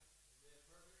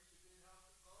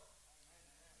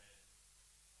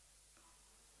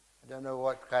don't know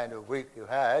what kind of week you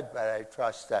had, but I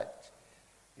trust that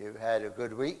you had a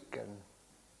good week and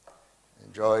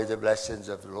enjoy the blessings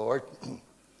of the Lord.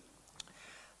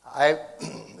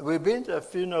 We've been to a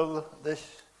funeral this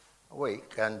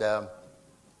week, and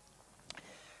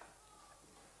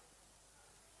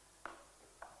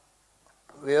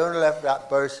we only left that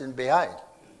person behind,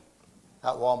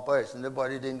 that one person.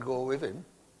 Nobody didn't go with him.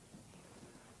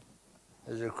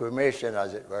 There's a cremation,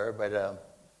 as it were, but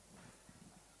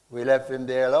we left him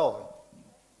there alone.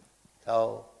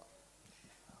 So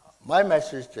my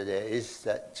message today is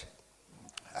that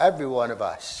every one of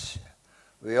us,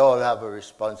 we all have a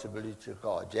responsibility to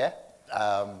God, yeah?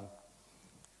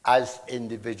 As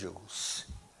individuals.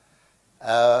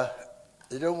 I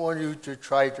don't want you to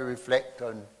try to reflect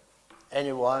on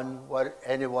anyone, what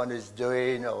anyone is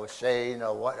doing or saying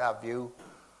or what have you.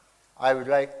 I would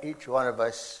like each one of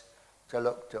us to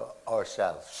look to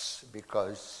ourselves,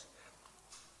 because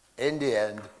in the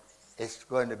end, it's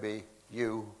going to be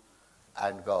you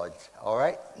and God, all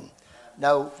right?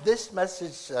 Now, this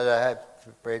message that I have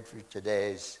prepared for you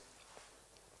today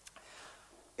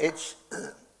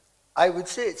I would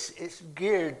say it's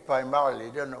geared primarily, I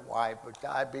don't know why, but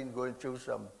I've been going through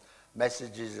some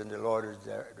messages and the Lord has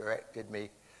directed me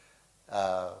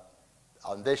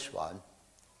on this one,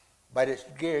 but it's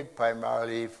geared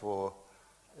primarily for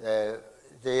the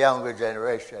younger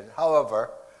generation. However,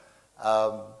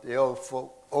 the old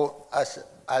folk,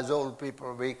 as old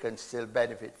people, we can still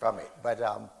benefit from it, but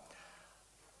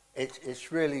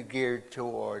it's really geared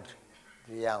toward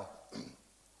the young.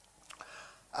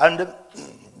 And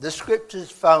the scriptures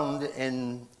found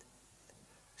in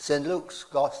St. Luke's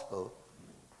Gospel,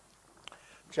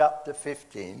 chapter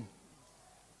 15,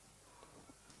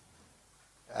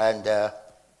 and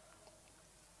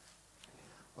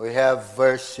we have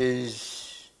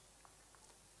verses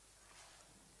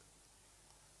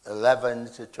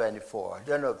 11 to 24. I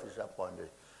don't know if it's up on the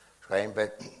screen,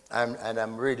 but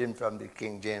I'm reading from the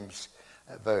King James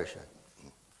Version.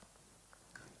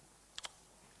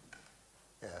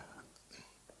 Yeah.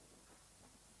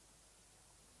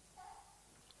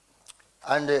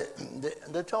 And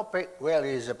the topic really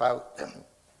is about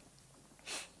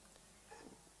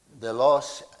the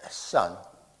lost son.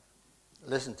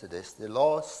 Listen to this. The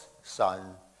lost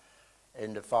son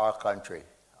in the far country.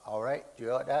 All right? Do you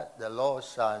hear that? The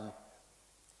lost son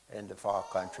in the far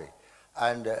country.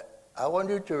 And I want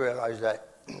you to realize that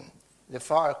the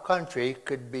far country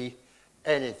could be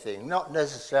anything, not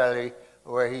necessarily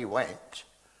where he went,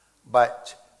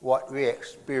 but what we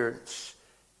experience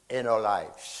in our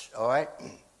lives. All right?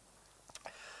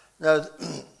 Now,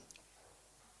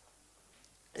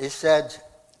 he said,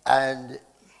 and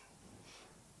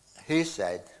he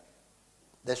said,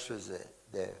 this was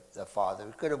the father.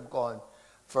 We could have gone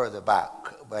further back,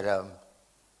 but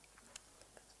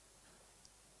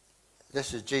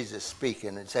this is Jesus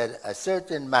speaking. It said, a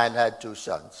certain man had 2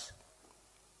 sons,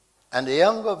 and the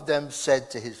younger of them said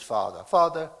to his father,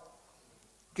 Father,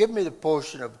 give me the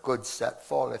portion of goods that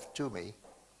falleth to me.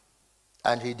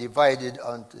 And he divided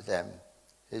unto them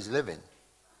his living.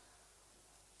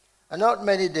 And not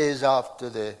many days after,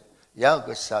 the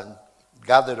younger son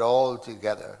gathered all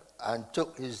together and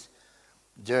took his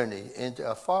journey into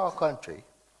a far country,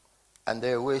 and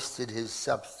there wasted his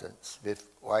substance with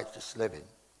righteous living.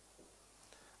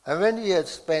 And when he had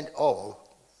spent all,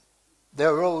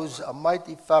 there arose a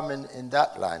mighty famine in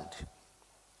that land,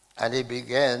 and he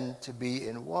began to be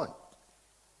in want.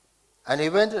 And he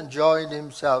went and joined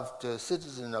himself to a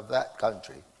citizen of that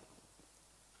country,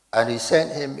 and he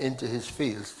sent him into his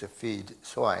fields to feed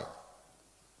swine.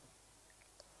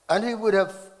 And he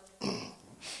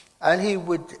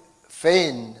would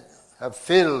fain have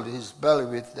filled his belly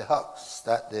with the husks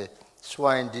that the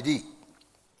swine did eat,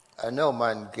 and no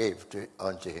man gave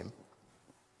unto him.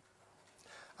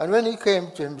 And when he came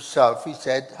to himself, he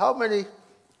said, How many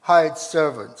hired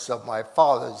servants of my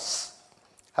father's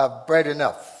have bread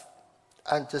enough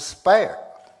and to spare,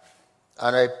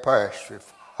 and I perish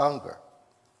with hunger?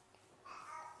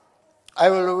 I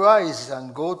will arise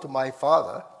and go to my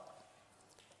father,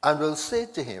 and will say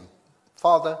to him,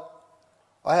 Father,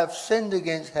 I have sinned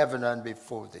against heaven and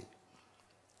before thee,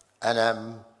 and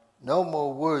am no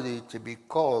more worthy to be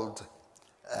called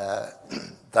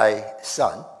thy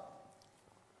son.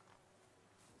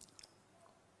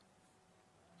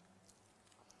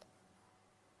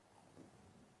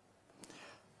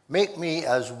 Make me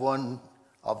as one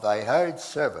of thy hired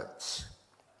servants.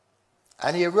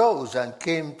 And he arose and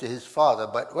came to his father.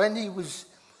 But when he was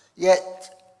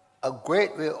yet a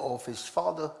great way off, his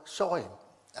father saw him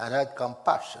and had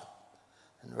compassion,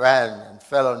 and ran and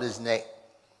fell on his neck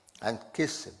and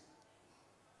kissed him.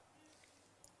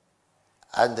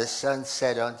 And the son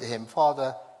said unto him,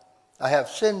 Father, I have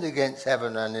sinned against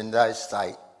heaven and in thy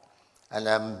sight, and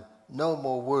am no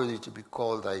more worthy to be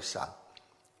called thy son.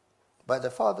 But the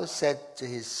father said to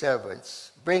his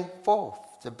servants, Bring forth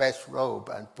the best robe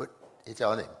and put it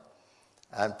on him,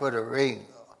 and put a ring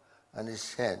on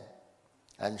his hand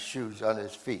and shoes on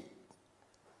his feet.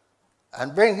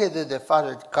 And bring hither the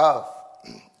fatted calf,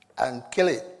 and kill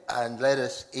it, and let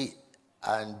us eat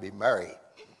and be merry.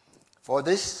 For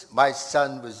this my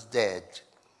son was dead,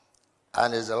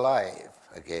 and is alive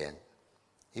again.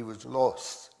 He was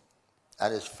lost,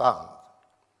 and is found.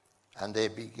 And they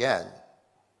began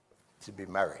to be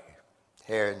merry.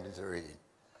 Here is the reading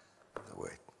of the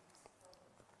word.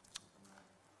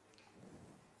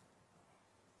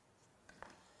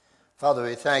 Father,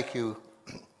 we thank you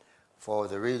for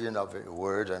the reading of your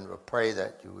word, and we pray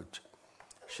that you would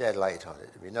shed light on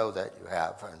it. We know that you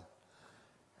have,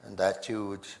 and that you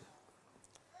would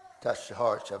touch the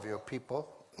hearts of your people,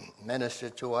 minister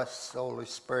to us, Holy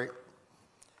Spirit,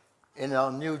 in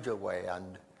an unusual way,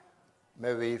 and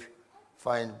may we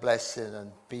find blessing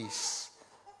and peace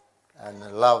and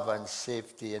love and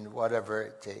safety in whatever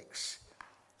it takes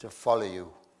to follow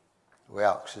you. We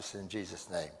ask this in Jesus'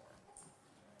 name.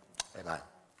 Amen.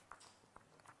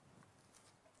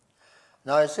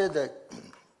 Now, I said that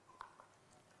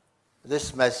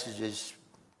this message is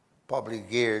probably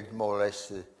geared more or less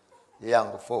to the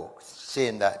younger folks,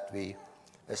 seeing that we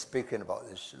are speaking about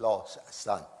this lost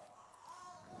son.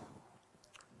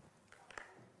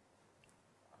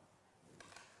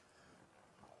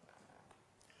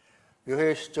 You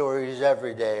hear stories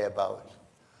every day about,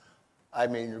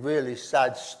 really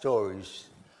sad stories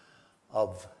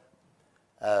of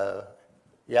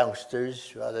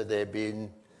youngsters, whether they've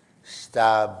been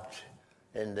stabbed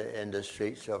in the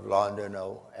streets of London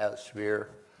or elsewhere.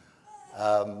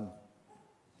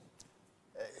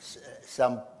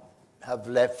 Some have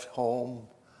left home,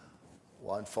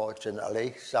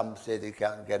 unfortunately. Some say they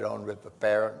can't get on with the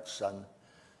parents,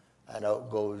 and out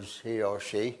goes he or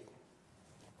she.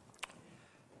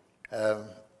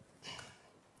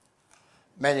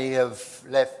 Many have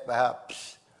left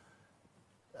perhaps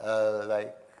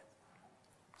like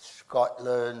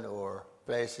Scotland or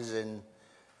places in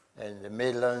the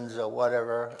Midlands or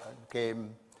whatever, and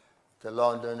came to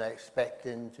London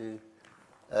expecting to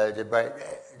the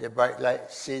bright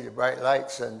lights, see the bright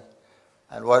lights and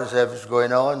whatever's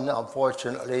going on.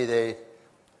 Unfortunately,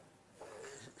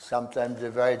 sometimes they're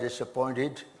very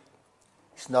disappointed.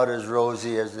 It's not as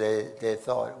rosy as they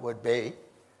thought it would be.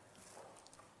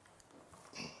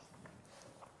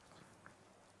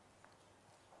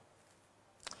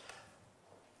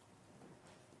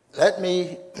 Let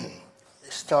me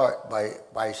start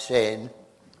by saying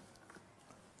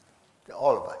to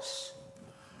all of us,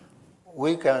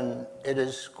 it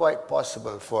is quite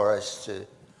possible for us to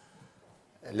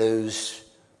lose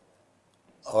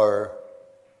our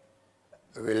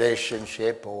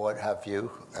relationship or what have you.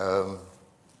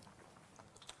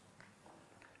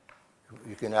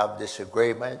 You can have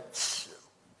disagreements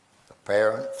with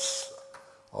parents,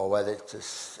 or whether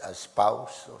it's a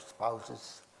spouse or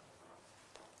spouses.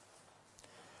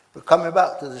 But coming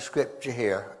back to the scripture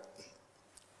here,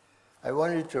 I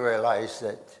want you to realize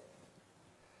that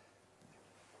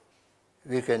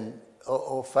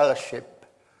our fellowship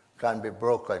can be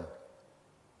broken,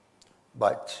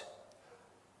 but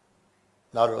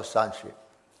not our sonship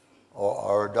or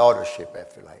our daughtership,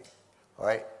 if you like. All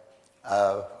right?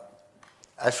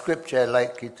 A scripture I'd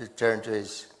like you to turn to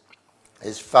is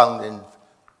found in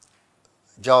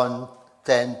John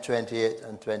 10:28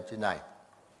 and 29.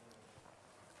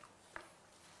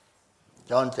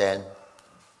 John 10,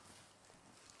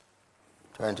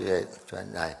 28 and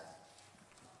 29.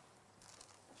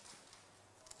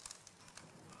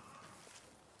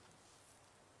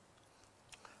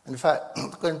 In fact, I'm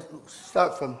going to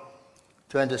start from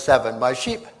 27. My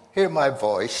sheep hear my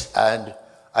voice, and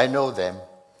I know them,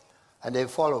 and they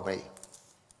follow me.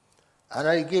 And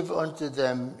I give unto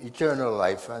them eternal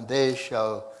life, and they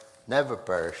shall never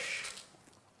perish.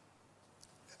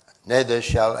 Neither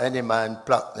shall any man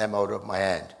pluck them out of my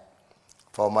hand.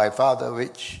 For my Father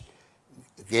which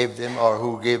gave them, or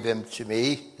who gave them to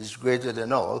me, is greater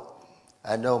than all,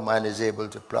 and no man is able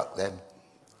to pluck them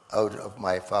out of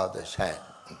my Father's hand.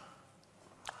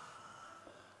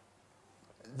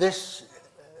 This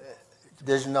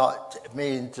does not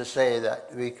mean to say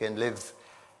that we can live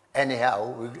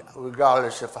anyhow,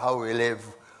 regardless of how we live,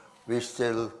 we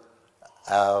still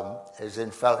is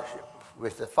in fellowship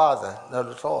with the Father. Not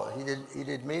at all. He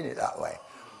didn't mean it that way.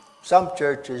 Some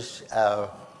churches,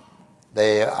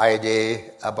 the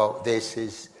idea about this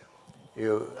is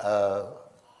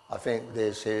I think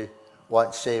they say,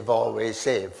 once saved, always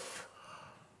saved.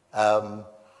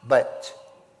 But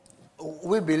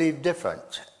we believe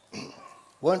different.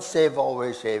 Once saved,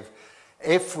 always saved.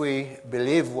 If we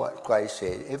believe what Christ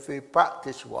said, if we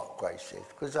practice what Christ said.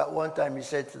 Because at one time he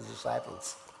said to the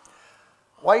disciples,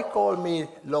 why call me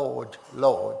Lord,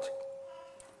 Lord,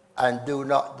 and do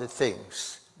not the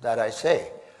things that I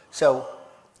say? So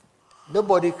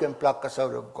nobody can pluck us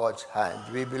out of God's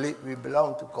hand. We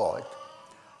belong to God.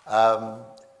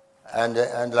 And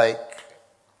like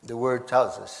the word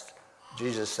tells us,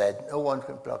 Jesus said, no one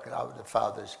can pluck it out of the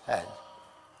Father's hand.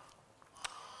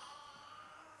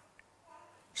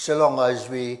 So long as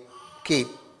we keep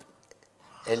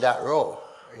in that role,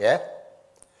 yeah?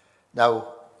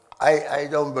 Now, I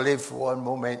don't believe for one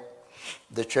moment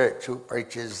the church who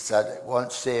preaches that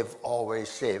once saved, always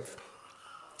saved.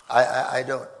 I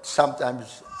don't.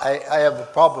 Sometimes I have a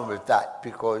problem with that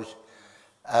because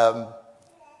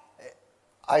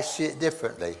I see it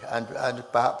differently, and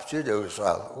perhaps you do as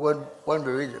well. When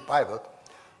we read the Bible,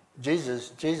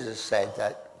 Jesus said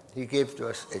that he gave to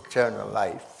us eternal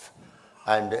life,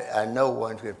 and no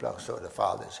one can pluck us out of the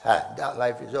Father's hand. That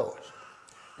life is ours.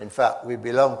 In fact, we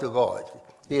belong to God.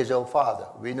 He is our Father.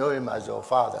 We know him as our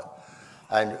Father,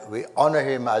 and we honor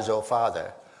him as our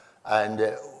Father,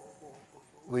 and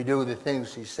we do the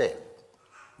things he said,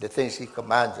 the things he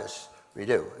commands us. We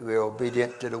do. We're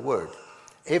obedient to the word.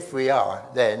 If we are,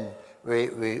 then we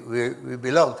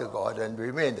belong to God and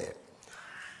remain there.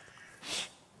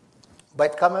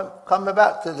 But coming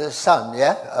back to the son,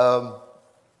 yeah?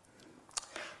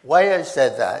 Why I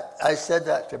said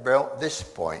that to bring up this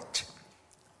point.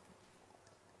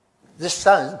 The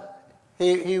son,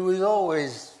 he will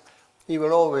always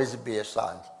be a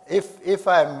son. If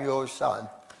I'm your son,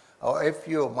 or if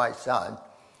you're my son,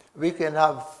 we can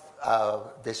have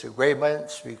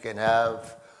disagreements, we can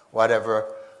have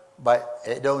whatever, but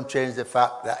it don't change the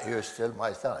fact that you're still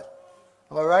my son.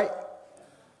 Am I right?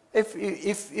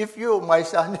 If you're my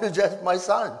son, you're just my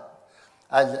son.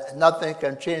 And nothing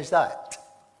can change that.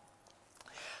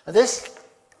 This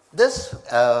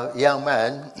young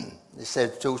man, he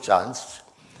said 2 sons.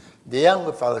 The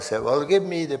younger fellow said, well, give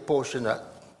me the portion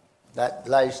that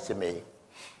lies to me.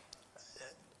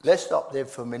 Let's stop there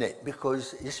for a minute,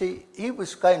 because, you see, he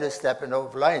was kind of stepping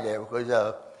over the line there,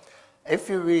 because if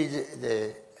you read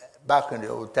back in the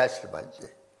Old Testament,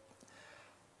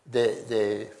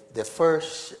 the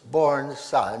firstborn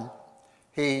son,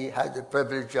 he had the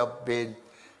privilege of being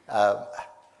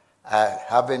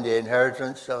having the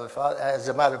inheritance of the father. As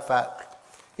a matter of fact,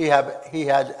 he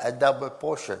had a double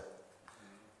portion.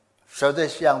 So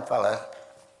this young fella,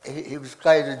 he was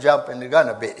kind of jumping the gun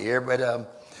a bit here, but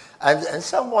and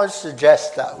someone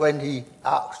suggests that when he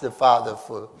asked the father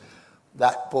for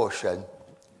that portion,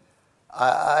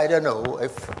 I don't know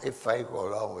if I go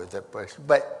along with the person,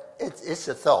 but it's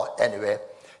a thought anyway.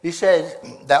 He said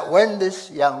that when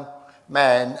this young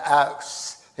man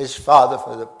asked his father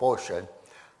for the portion,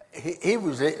 he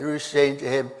was literally saying to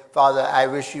him, Father, I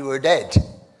wish you were dead.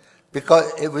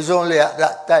 Because it was only at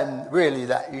that time, really,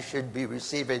 that you should be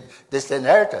receiving this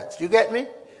inheritance. You get me?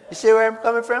 You see where I'm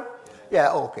coming from?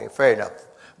 Yeah, okay, fair enough.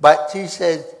 But he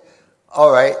said,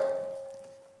 all right,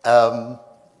 and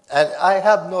I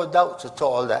have no doubts at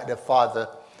all that the father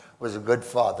was a good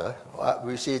father.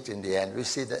 We see it in the end. We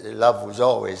see that the love was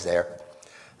always there.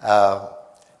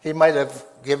 He might have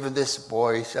given this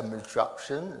boy some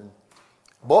instruction, and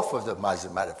both of them, as a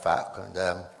matter of fact.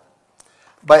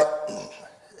 But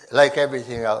like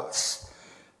everything else,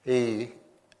 he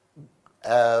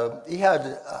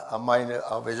had a mind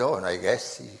of his own, I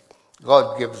guess.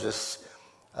 God gives us,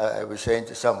 I was saying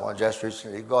to someone just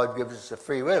recently, God gives us a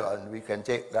free will, and we can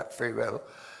take that free will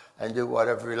and do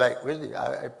whatever we like with it.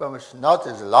 I promise, not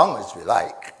as long as we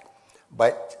like,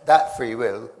 but that free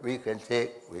will we can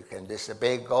take, we can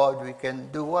disobey God, we can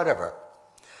do whatever.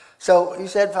 So he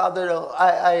said, Father,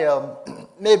 I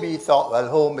maybe he thought, well,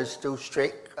 home is too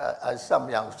strict, as some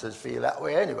youngsters feel that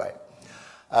way anyway.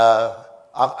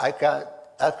 I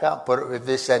can't put it with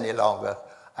this any longer.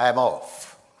 I'm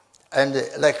off. And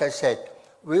like I said,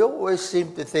 we always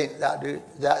seem to think that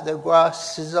the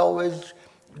grass is always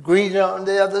greener on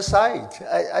the other side.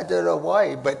 I don't know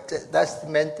why, but that's the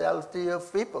mentality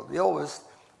of people. They always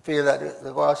feel that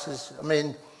the grass is,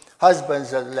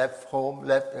 husbands have left home,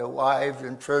 left their wives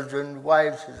and children.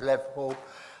 Wives have left home.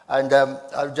 And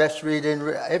I'll just read in,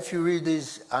 if you read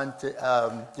these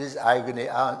agony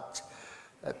aunt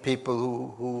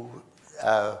people who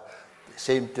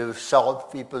seem to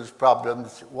solve people's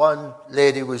problems. One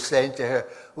lady was saying to her,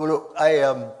 well, look,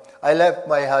 I left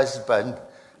my husband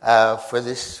for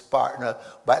this partner.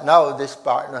 But now this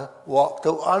partner walked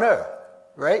out on her,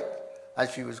 right? And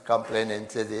she was complaining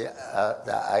to the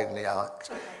agony aunt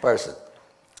person.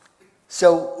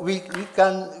 So we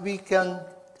can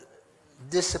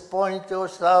disappoint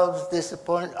ourselves,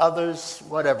 disappoint others,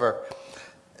 whatever.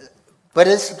 But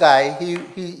this guy,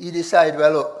 he decided,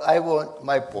 well, look, I want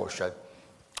my portion.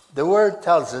 The word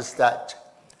tells us that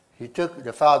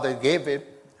the father gave him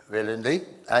willingly,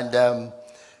 and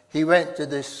he went to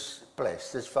this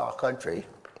place, this far country.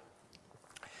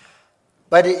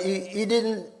 But he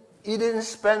didn't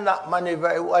spend that money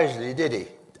very wisely, did he?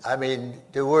 I mean,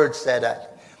 the word said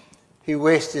that he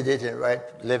wasted it in right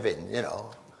living, you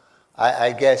know.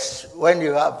 I guess when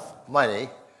you have money,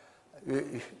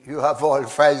 you have all the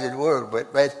friends in the world,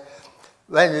 but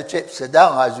when the chips are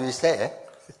down, as we say,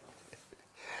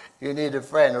 you need a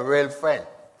friend, a real friend.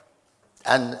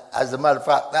 And as a matter of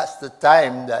fact, that's the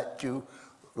time that you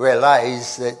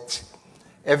realize that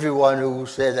everyone who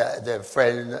said that they're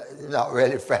friends, not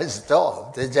really friends at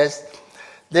all. They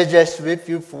just with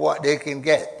you for what they can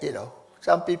get, you know.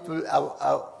 Some people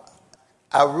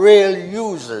are real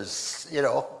users, you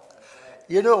know.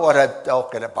 You know what I'm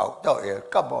talking about, don't you?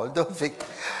 Come on, don't think.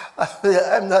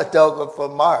 I'm not talking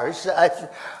from Mars.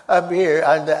 I'm here,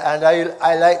 and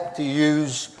I like to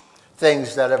use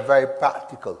things that are very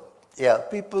practical. Yeah,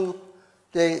 people,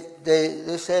 they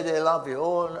say they love you.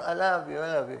 Oh, I love you,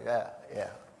 I love you. Yeah.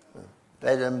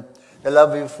 They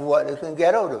love you for what they can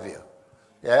get out of you.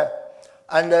 Yeah?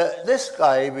 And this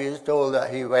guy, we was told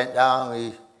that he went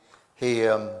down, he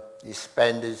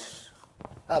spent his,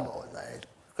 come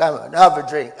on, have a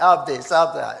drink, have this,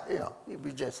 have that. You know, he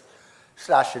was just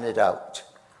slashing it out.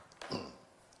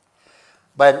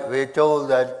 But we're told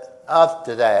that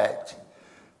after that,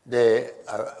 there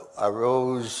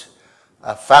arose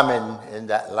a famine in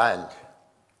that land.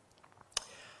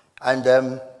 And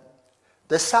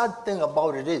the sad thing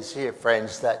about it is here,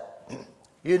 friends, that,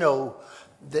 you know,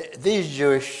 these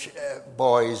Jewish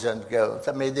boys and girls,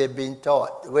 I mean, they've been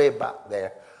taught way back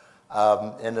there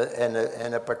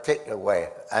in a particular way.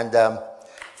 And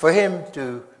for him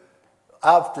to,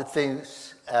 after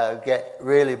things get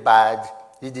really bad,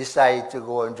 he decided to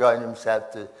go and join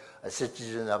himself to a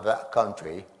citizen of that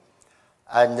country.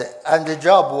 And the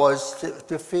job was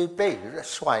to feed pigs,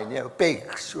 swine, you know,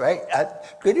 pigs, right? And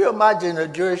could you imagine a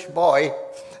Jewish boy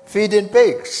feeding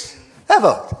pigs?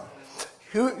 Ever?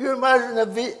 You imagine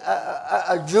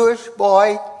a Jewish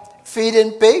boy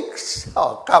feeding pigs?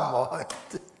 Oh, come on,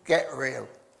 get real.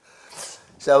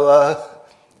 So,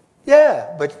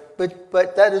 yeah,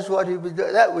 but that is what he was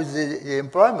doing. That was the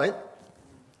employment.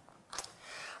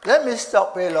 Let me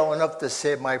stop here long enough to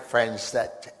say, my friends,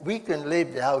 that we can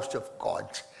leave the house of God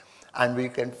and we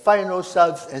can find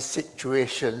ourselves in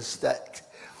situations that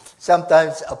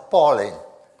sometimes appalling.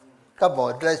 Come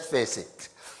on, let's face it.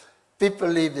 People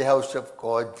leave the house of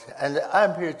God, and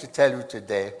I'm here to tell you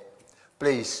today,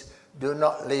 please do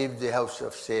not leave the house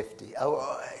of safety.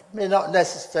 It may not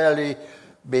necessarily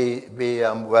be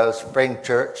Wellspring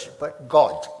Church, but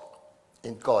God.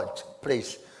 In God,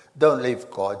 please don't leave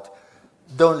God.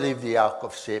 Don't leave the ark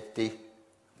of safety.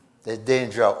 There's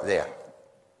danger out there.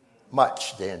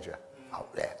 Much danger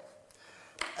out there.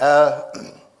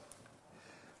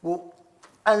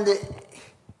 And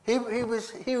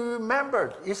he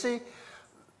remembered. You see,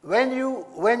 when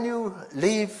you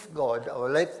leave God or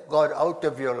let God out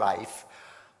of your life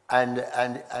and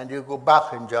you go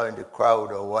back and join the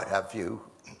crowd or what have you,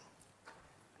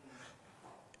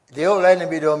 the old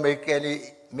enemy don't make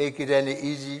it any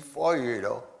easy for you, you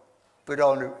know.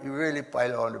 You really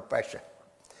pile on the pressure.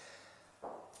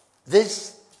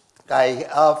 This guy,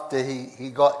 after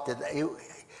he got to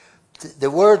the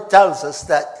word tells us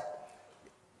that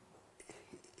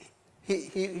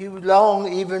he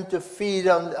longed even to feed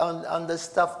on the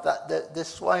stuff that the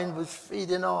swine was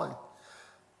feeding on.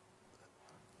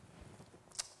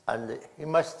 And he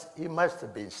must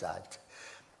have been sad,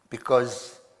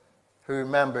 because he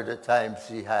remembered the times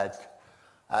he had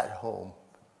at home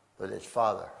with his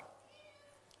father.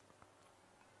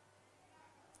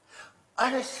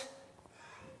 And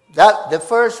the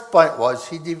first point was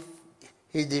he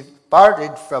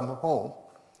departed from home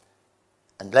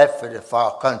and left for the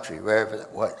far country, wherever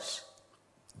it was.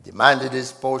 He demanded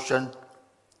his portion,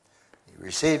 he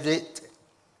received it,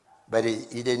 but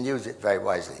he didn't use it very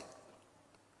wisely.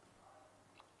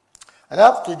 And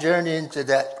after journeying to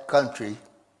that country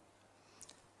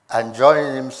and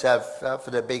joining himself, after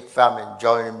the big famine,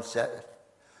 joining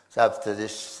himself to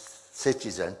this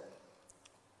citizen,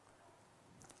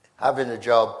 having a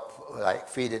job like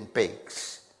feeding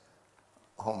pigs,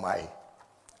 oh my,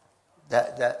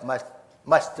 that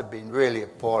Must have been really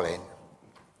appalling,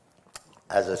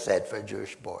 as I said, for a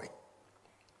Jewish boy.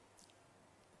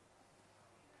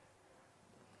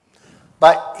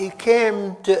 But he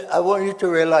came to, I want you to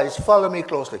realize, follow me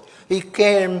closely. He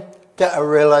came to a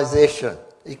realization.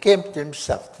 He came to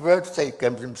himself. The word say he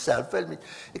came to himself.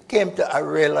 He came to a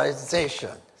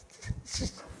realization.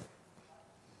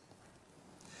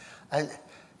 And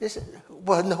he said,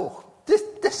 well, no,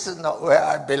 this is not where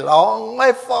I belong.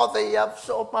 My father, he has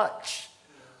so much.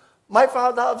 My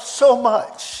father has so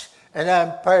much. And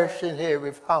I'm perishing here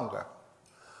with hunger.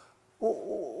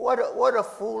 What a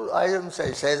fool, I didn't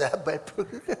say that, but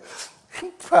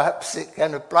perhaps it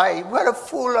can apply. What a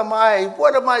fool am I?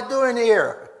 What am I doing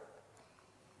here?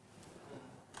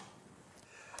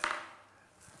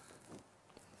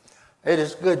 It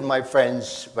is good, my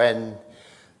friends, when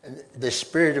the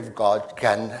Spirit of God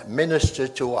can minister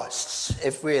to us.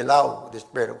 If we allow the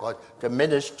Spirit of God to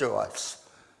minister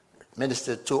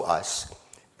to us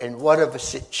in whatever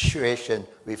situation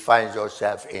we find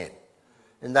ourselves in.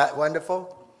 Isn't that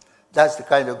wonderful? That's the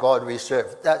kind of God we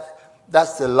serve.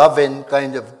 That's the loving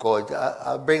kind of God.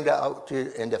 I'll bring that out to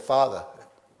you in the Father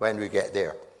when we get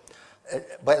there.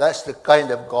 But that's the kind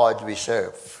of God we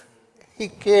serve. He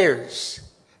cares.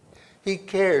 He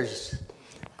cares.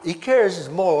 He cares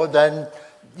more than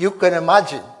you can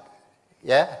imagine.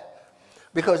 Yeah?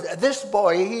 Because this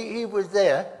boy, he was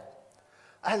there.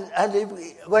 And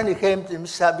when he came to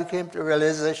himself, he came to a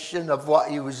realization of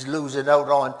what he was losing out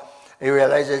on. He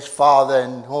realized his father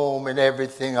and home and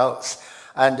everything else.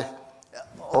 And,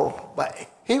 but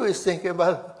he was thinking,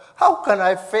 well, how can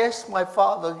I face my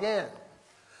father again?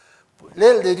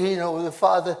 Little did he know the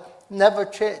father never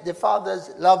changed. The father's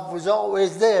love was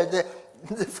always there.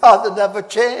 The father never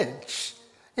changed.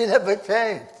 He never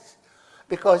changed.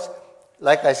 Because,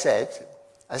 like I said,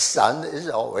 a son is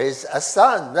always a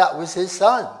son. That was his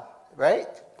son, right?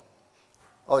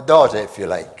 Or daughter, if you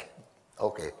like.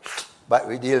 Okay. But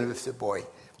we deal with the boy.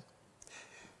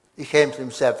 He came to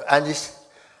himself and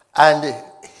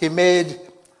he made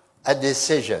a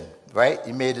decision, right?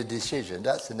 He made a decision.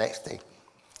 That's the next thing.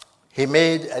 He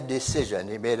made a decision.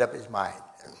 He made up his mind.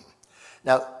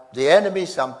 Now, the enemy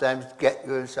sometimes get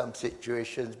you in some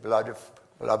situations,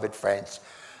 beloved friends,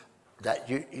 that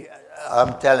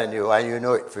I'm telling you, and you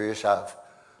know it for yourself,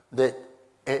 that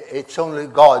it's only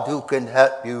God who can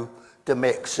help you to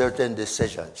make certain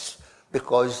decisions.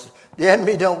 Because the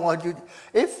enemy don't want you.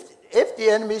 If the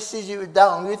enemy sees you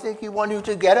down, you think he wants you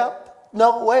to get up?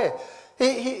 No way.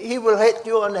 He will hit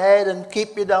you on the head and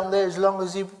keep you down there as long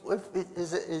as he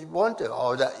wants to,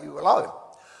 or that you allow him.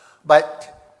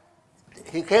 But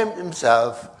he came to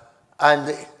himself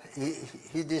and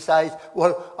he decides,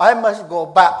 well, I must go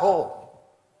back home.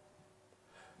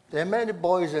 There are many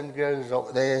boys and girls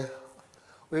out there,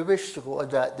 we wish to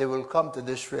God that they will come to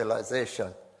this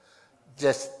realization.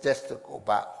 Just to go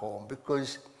back home,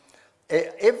 because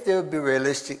if they'll be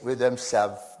realistic with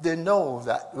themselves, they know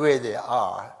that where they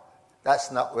are, that's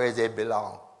not where they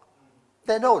belong.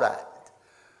 They know that.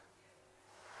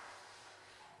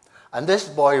 And this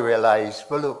boy realized,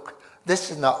 well, look, this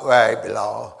is not where I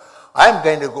belong. I'm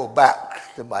going to go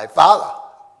back to my father.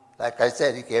 Like I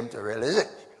said, he came to realize it.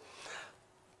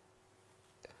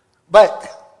 But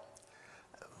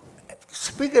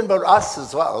speaking about us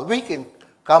as well, we can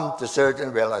come to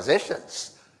certain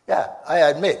realizations. I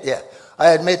admit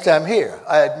I'm here.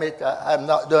 I admit I'm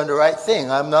not doing the right thing.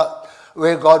 I'm not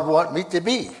where God wants me to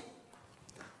be.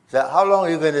 So how long are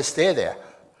you going to stay there?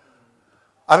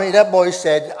 I mean, that boy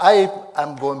said, I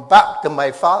am going back to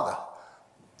my father.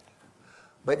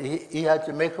 But he had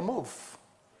to make a move.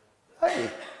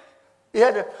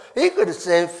 He could have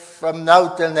said, from now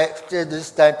till next year, this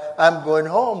time, I'm going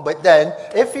home. But then,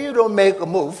 if you don't make a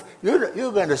move,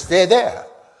 you're going to stay there.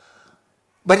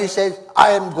 But he says,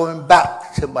 I am going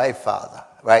back to my father,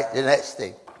 right? The next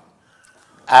thing.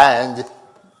 And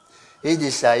he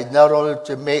decided not only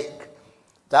to make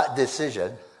that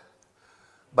decision,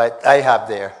 but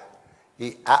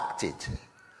he acted.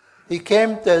 He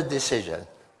came to a decision.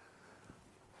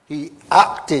 He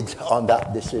acted on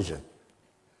that decision.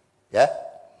 Yeah?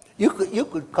 You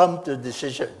could come to a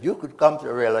decision. You could come to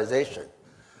a realization,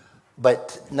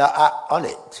 but not act on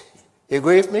it. You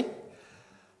agree with me?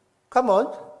 Come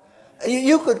on.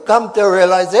 You could come to a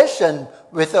realization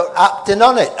without acting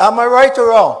on it. Am I right or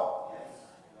wrong?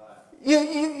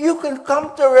 You can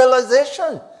come to a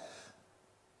realization,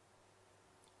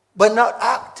 but not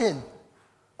acting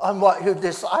on what you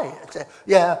decide. Say,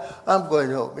 I'm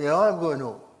going home. I'm going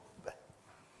home.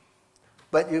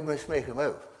 But you must make a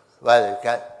move. Whether you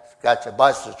catch a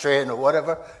bus or train or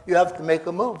whatever, you have to make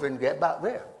a move and get back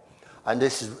there. And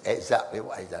this is exactly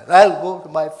what I done. I'll go to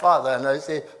my father and I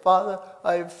say, Father,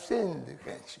 I've sinned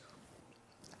against you.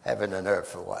 Heaven and earth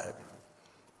for whatever.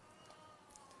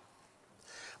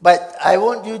 But I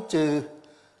want you to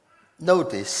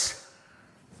notice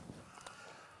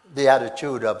the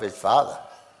attitude of his father.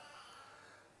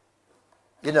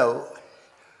 You know,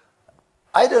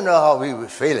 I don't know how he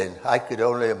was feeling. I could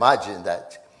only imagine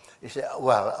that. He said,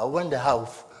 well, I wonder how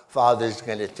Father's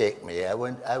going to take me. I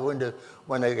wonder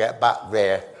when I get back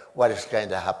there, what is going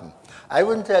to happen. I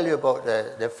wouldn't tell you about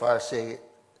the Pharisee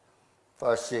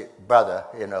brother,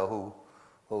 you know,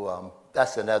 who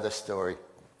that's another story.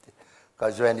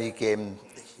 Because when he came,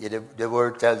 the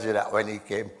word tells you that when he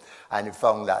came and he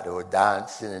found that they were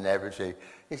dancing and everything,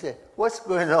 he said, what's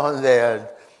going on there? And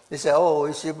he said, oh,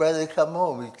 it's your brother come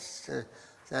home.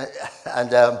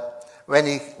 And when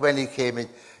he came in,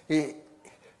 he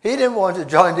didn't want to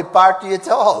join the party at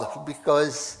all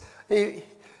because he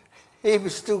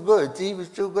was too good. He was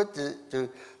too good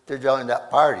to join that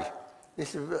party. He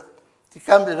said, he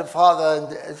come to the father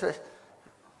and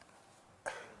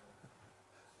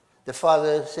the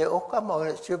father said, oh, come on,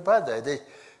 it's your brother.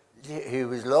 He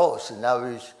was lost and now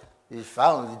he's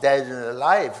found, he's dead and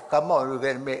alive. Come on, we're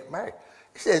going to make merry.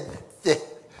 He said,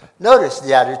 notice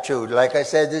the attitude. Like I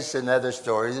said, this is another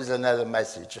story. This is another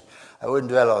message. I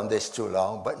wouldn't dwell on this too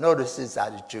long, but notice his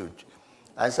attitude.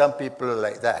 And some people are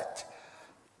like that.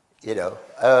 You know,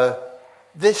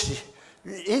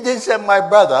 he didn't say my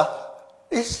brother.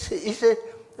 He said,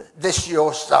 this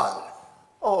your son.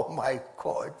 Oh my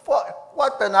God,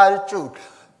 what an attitude.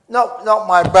 Not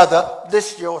my brother,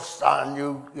 this your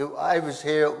son. I was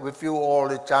here with you all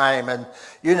the time and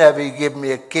you never give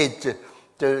me a kid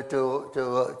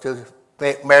to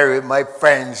make merry with my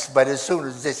friends, but as soon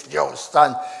as this is your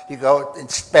son, you go out and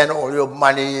spend all your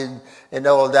money and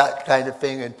all that kind of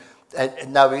thing,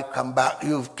 and now you come back,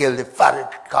 you've killed a fatted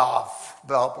calf,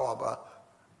 blah, blah, blah.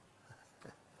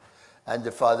 And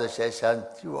the father says, son,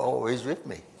 you're always with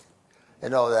me,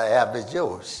 and all that I have is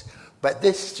yours. But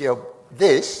this your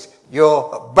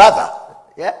brother,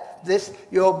 yeah? This,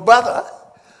 your brother,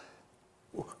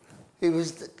 he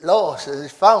was lost and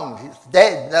he's found. He's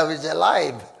dead, now he's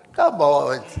alive. Come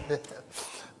on.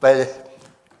 But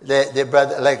the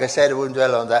brother, like I said, I wouldn't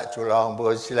dwell on that too long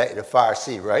because he's like the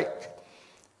Pharisee, right?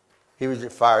 He was a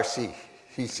Pharisee.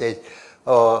 He said,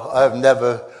 oh, I've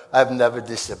never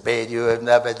disobeyed you. I've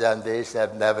never done this.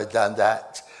 I've never done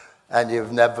that. And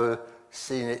you've never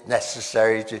seen it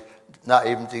necessary to, not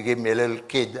even to give me a little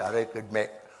kid that I could make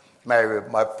merry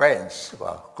with my friends.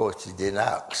 Well, of course, he didn't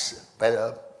ask.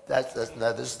 But that's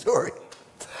another story.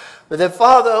 But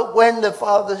when the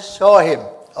father saw him,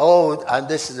 oh, and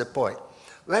this is the point.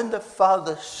 When the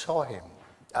father saw him,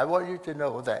 I want you to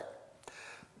know that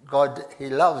God, he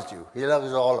loves you. He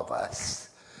loves all of us.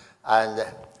 And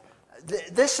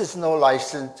this is no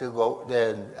license to go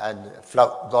there and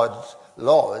flout God's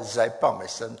laws, I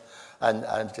promise,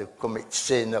 and to commit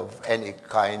sin of any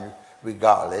kind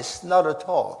regardless. Not at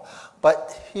all.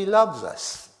 But he loves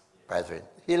us, brethren.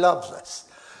 He loves us.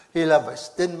 He loves us.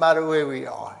 Didn't matter where we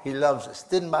are. He loves us.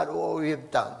 Didn't matter what we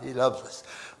have done. He loves us.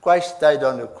 Christ died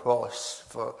on the cross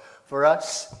for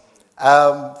us.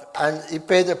 And he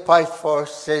paid the price for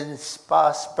sins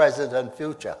past, present, and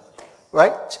future.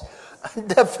 Right?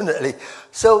 Definitely.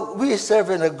 So we are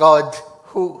serving a God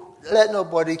who, let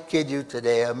nobody kid you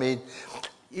today. I mean,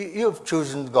 you've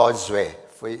chosen God's way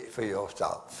for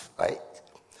yourself. Right?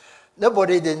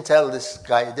 Nobody didn't tell this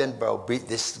guy, didn't browbeat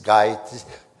this guy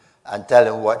and tell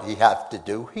him what he had to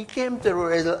do. He came to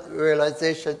the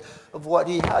realization of what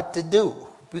he had to do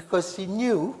because he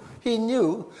knew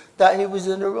that he was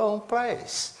in the wrong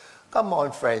place. Come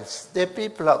on, friends. There are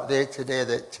people out there today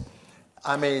that,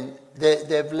 I mean,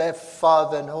 they've left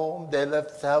father and home. They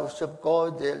left the house of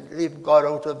God. They leave God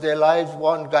out of their lives.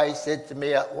 One guy said to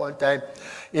me at one time,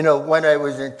 you know, when I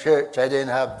was in church, I didn't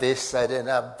have this, I didn't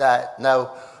have that.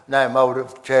 Now I'm out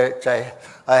of church. I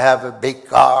have a big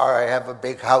car. I have a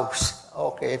big house.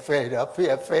 Okay, fair enough.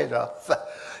 Yeah, fair enough.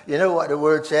 You know what the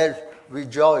word says?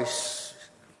 Rejoice.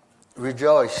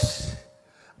 Rejoice.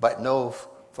 But know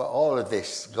for all of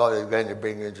this, God is going to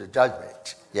bring you into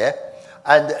judgment. Yeah?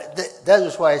 And that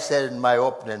is why I said in my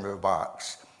opening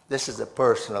remarks, this is a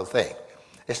personal thing.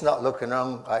 It's not looking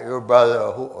on at your brother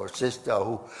or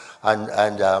sister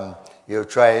and you're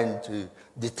trying to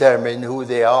determine who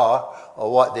they are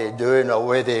or what they're doing or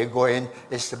where they're going.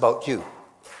 It's about you.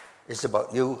 It's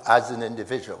about you as an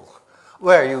individual.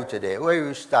 Where are you today? Where are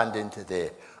you standing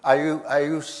today? Are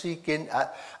you seeking,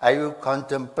 are you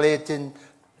contemplating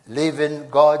leaving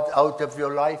God out of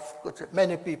your life? Because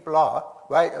many people are,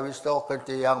 right? I was talking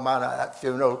to a young man at that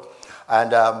funeral,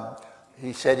 and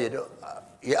he said,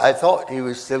 I thought he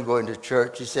was still going to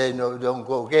church. He said, no, don't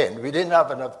go again. We didn't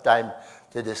have enough time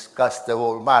to discuss the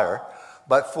whole matter.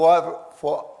 But for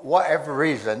whatever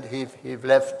reason, he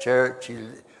left church. He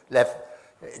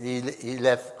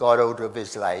left God out of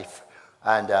his life.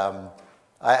 And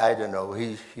I don't know,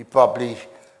 he probably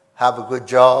have a good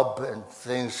job and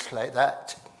things like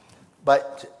that.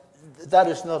 But that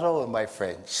is not all, my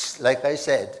friends. Like I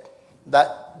said,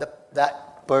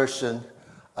 that person,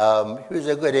 he was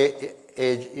a good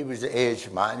age. He was an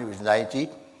aged man. He was 90,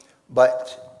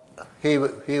 but he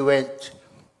went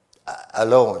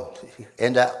alone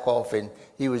in that coffin.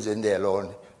 He was in there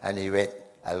alone, and he went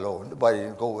alone. Nobody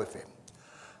didn't go with him.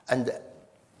 And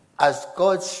as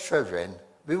God's children,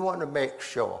 we want to make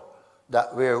sure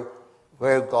that we're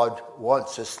where God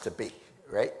wants us to be,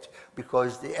 right?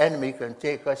 Because the enemy can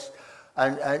take us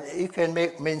and he can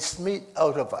make mincemeat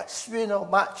out of us. We're no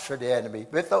match for the enemy.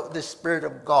 Without the Spirit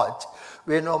of God,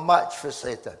 we're no match for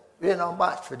Satan. We're no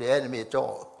match for the enemy at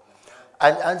all.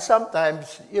 And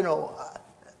sometimes,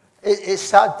 it's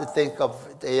sad to think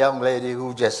of the young lady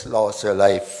who just lost her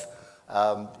life.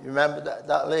 You remember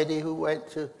that lady who went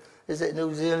to, is it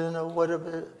New Zealand or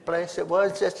whatever place it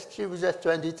was? She was just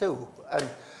 22. And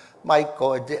my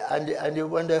God, and you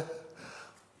wonder,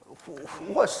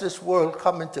 what's this world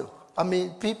coming to? I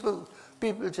mean, people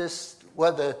just,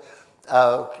 whether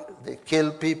they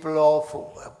kill people off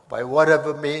by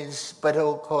whatever means, but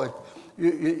oh God,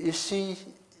 you see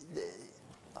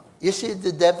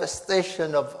the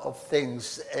devastation of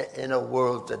things in our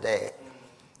world today.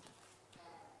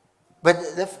 But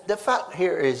the fact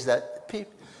here is that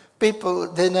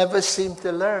people, they never seem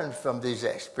to learn from these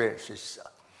experiences.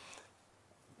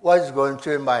 What's going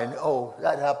through your mind? Oh,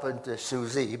 that happened to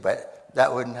Susie, but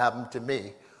that wouldn't happen to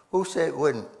me. Who said it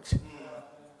wouldn't?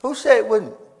 Who said it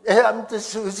wouldn't? It happened to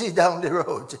Susie down the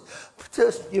road.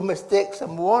 Just, you must take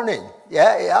some warning.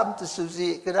 Yeah, it happened to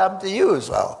Susie. It could happen to you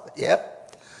as well. Yeah.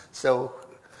 So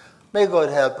may God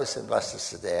help us and bless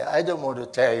us today. I don't want to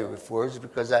tell you with words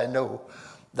because I know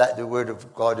that the Word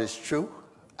of God is true.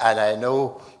 And I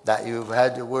know that you've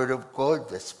had the Word of God.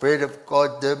 The Spirit of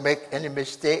God don't make any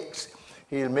mistakes.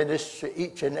 He'll minister to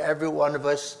each and every one of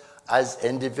us as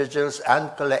individuals and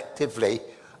collectively.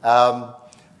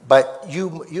 But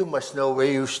you must know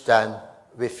where you stand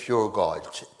with your God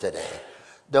today.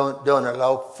 Don't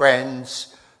allow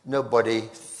friends, nobody,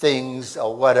 things,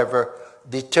 or whatever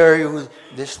deter you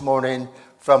this morning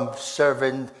from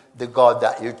serving the God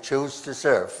that you choose to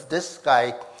serve. This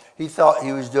guy, he thought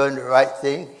he was doing the right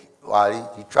thing.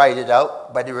 Well, he tried it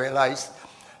out, but he realized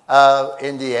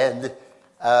in the end,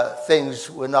 things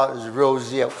were not as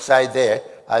rosy outside there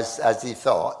as he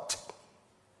thought.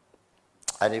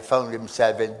 And he found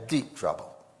himself in deep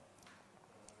trouble.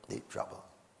 Deep trouble.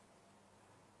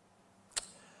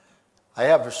 I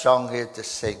have a song here to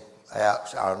sing. I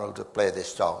asked Arnold to play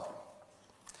this song.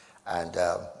 And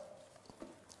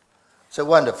it's a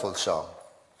wonderful song.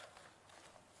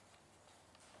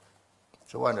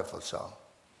 It's a wonderful song.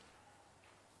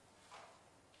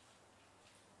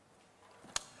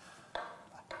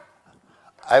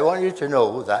 I want you to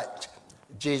know that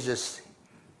Jesus,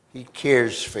 he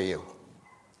cares for you.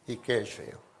 He cares for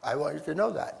you. I want you to know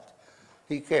that.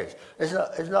 He cares. It's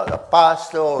not the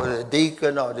pastor or the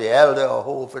deacon or the elder or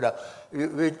whoever.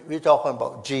 We're talking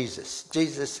about Jesus.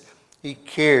 Jesus, he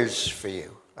cares for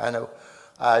you. And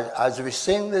as we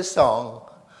sing this song,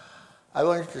 I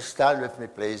want you to stand with me,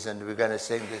 please, and we're going to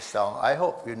sing this song. I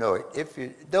hope you know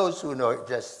it. Those who know it,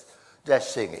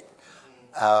 just sing it.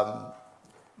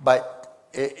 But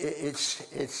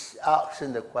it's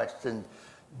asking the question,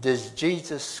 does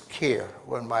Jesus care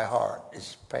when my heart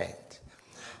is pained?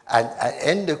 And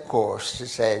in the chorus, it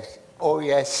says, oh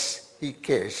yes, he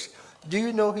cares. Do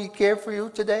you know he cares for you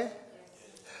today?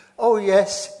 Oh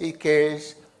yes, he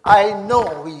cares. I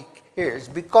know he cares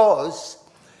because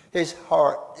his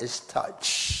heart is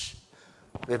touched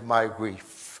with my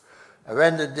grief. And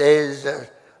when the days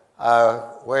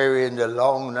are weary and the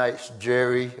long nights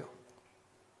dreary,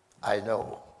 I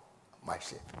know my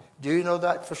sin. Do you know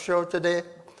that for sure today?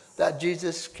 That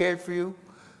Jesus cared for you?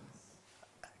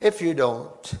 If you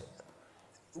don't,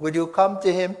 would you come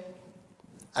to him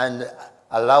and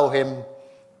allow him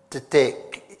to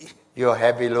take your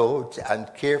heavy load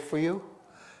and care for you?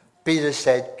 Peter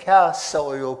said, cast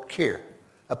all your care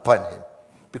upon him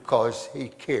because he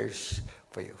cares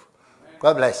for you.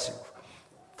 God bless you.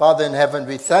 Father in heaven,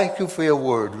 we thank you for your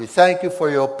word. We thank you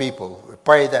for your people. We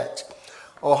pray that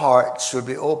our hearts will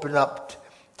be opened up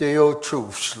to your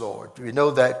truths, Lord. We know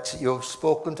that you've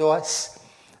spoken to us,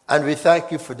 and we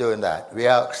thank you for doing that. We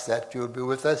ask that you'll be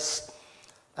with us,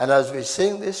 and as we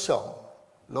sing this song,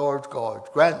 Lord God,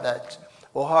 grant that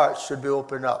our hearts should be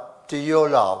opened up to your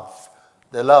love.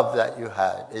 The love that you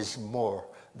had is more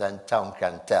than tongue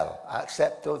can tell. I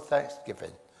accept our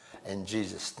thanksgiving in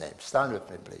Jesus' name. Stand with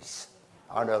me, please.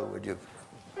 Arnold, would you